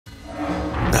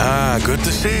Good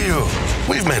to see you.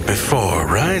 We've met before,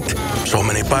 right? So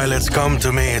many pilots come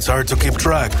to me, it's hard to keep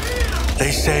track.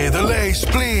 They say, the lace,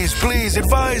 please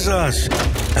advise us.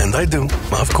 And I do,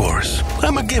 of course.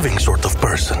 I'm a giving sort of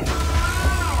person.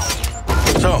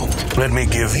 So, let me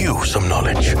give you some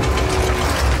knowledge.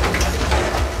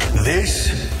 This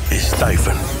is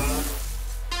Typhon.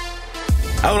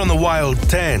 Out on the Wild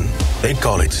 10, they'd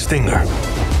call it Stinger.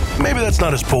 Maybe that's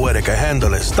not as poetic a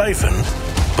handle as Typhon,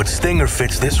 but Stinger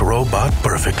fits this robot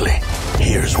perfectly.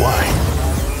 Here's why.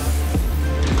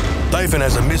 Typhon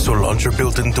has a missile launcher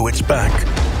built into its back.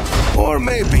 Or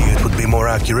maybe it would be more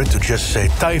accurate to just say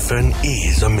Typhon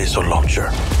is a missile launcher.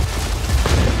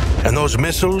 And those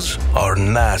missiles are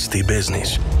nasty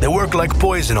business. They work like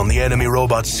poison on the enemy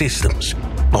robot systems.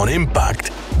 On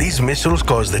impact, these missiles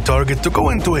cause the target to go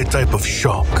into a type of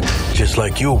shock, just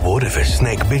like you would if a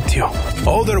snake bit you.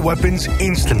 All their weapons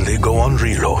instantly go on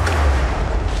reload.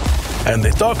 And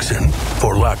the toxin,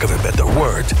 for lack of a better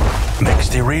word, makes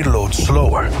the reload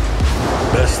slower.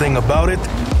 Best thing about it,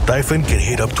 Typhon can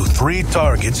hit up to 3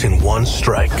 targets in one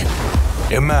strike.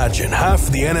 Imagine half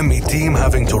the enemy team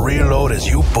having to reload as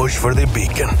you push for the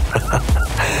beacon.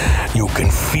 You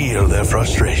can feel their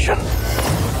frustration.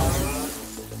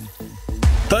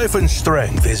 Typhon's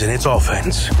strength is in its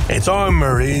offense. Its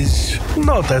armor is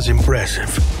not as impressive.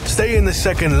 Stay in the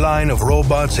second line of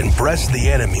robots and press the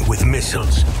enemy with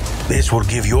missiles. This will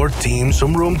give your team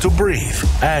some room to breathe,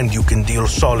 and you can deal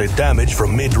solid damage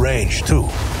from mid-range too.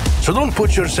 So don't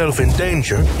put yourself in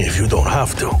danger if you don't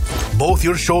have to. Both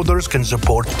your shoulders can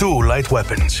support 2 light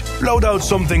weapons. Load out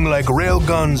something like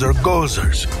railguns or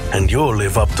gozers, and you'll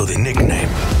live up to the nickname.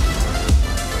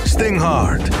 Sting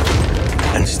hard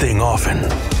and sting often.